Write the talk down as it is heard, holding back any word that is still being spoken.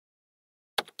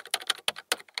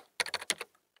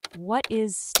What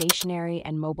is stationary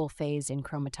and mobile phase in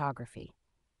chromatography?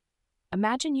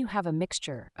 Imagine you have a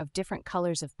mixture of different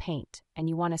colors of paint and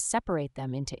you want to separate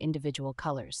them into individual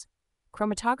colors.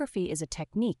 Chromatography is a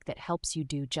technique that helps you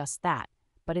do just that,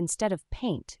 but instead of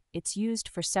paint, it's used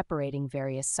for separating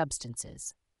various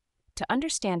substances. To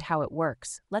understand how it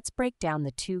works, let's break down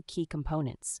the two key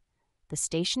components, the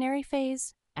stationary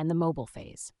phase and the mobile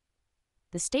phase.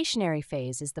 The stationary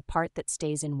phase is the part that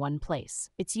stays in one place.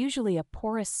 It's usually a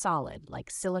porous solid like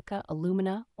silica,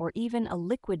 alumina, or even a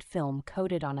liquid film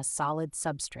coated on a solid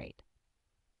substrate.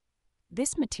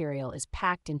 This material is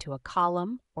packed into a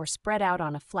column or spread out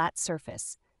on a flat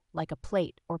surface, like a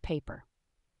plate or paper.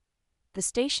 The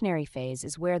stationary phase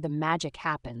is where the magic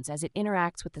happens as it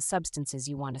interacts with the substances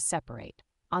you want to separate.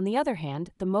 On the other hand,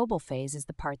 the mobile phase is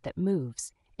the part that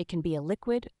moves. It can be a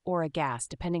liquid or a gas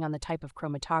depending on the type of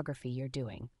chromatography you're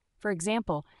doing. For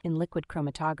example, in liquid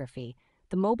chromatography,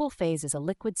 the mobile phase is a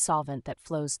liquid solvent that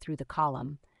flows through the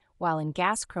column, while in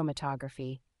gas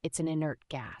chromatography, it's an inert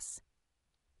gas.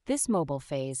 This mobile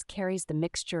phase carries the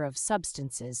mixture of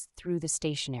substances through the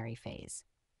stationary phase.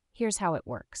 Here's how it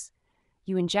works.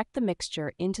 You inject the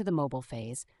mixture into the mobile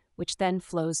phase, which then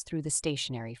flows through the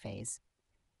stationary phase.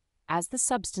 As the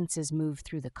substances move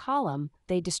through the column,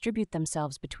 they distribute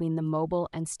themselves between the mobile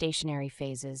and stationary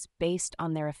phases based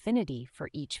on their affinity for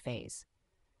each phase.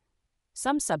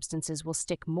 Some substances will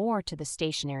stick more to the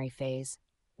stationary phase,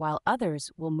 while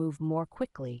others will move more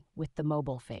quickly with the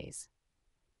mobile phase.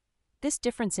 This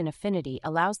difference in affinity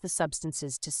allows the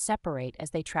substances to separate as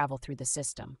they travel through the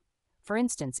system. For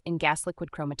instance, in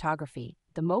gas-liquid chromatography,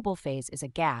 the mobile phase is a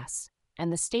gas,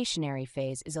 and the stationary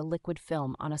phase is a liquid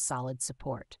film on a solid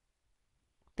support.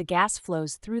 The gas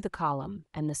flows through the column,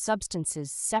 and the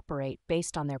substances separate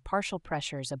based on their partial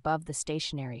pressures above the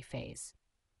stationary phase.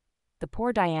 The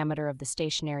pore diameter of the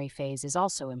stationary phase is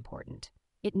also important.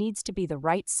 It needs to be the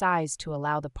right size to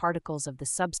allow the particles of the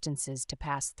substances to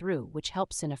pass through, which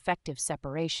helps in effective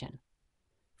separation.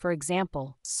 For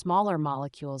example, smaller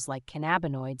molecules like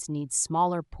cannabinoids need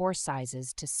smaller pore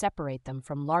sizes to separate them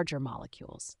from larger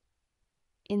molecules.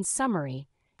 In summary,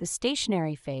 the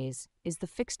stationary phase is the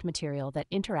fixed material that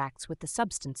interacts with the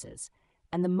substances,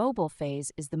 and the mobile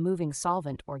phase is the moving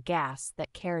solvent or gas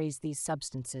that carries these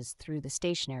substances through the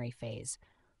stationary phase,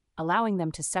 allowing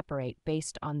them to separate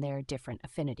based on their different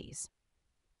affinities.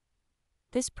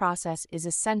 This process is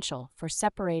essential for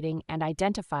separating and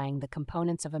identifying the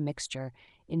components of a mixture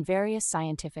in various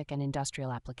scientific and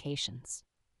industrial applications.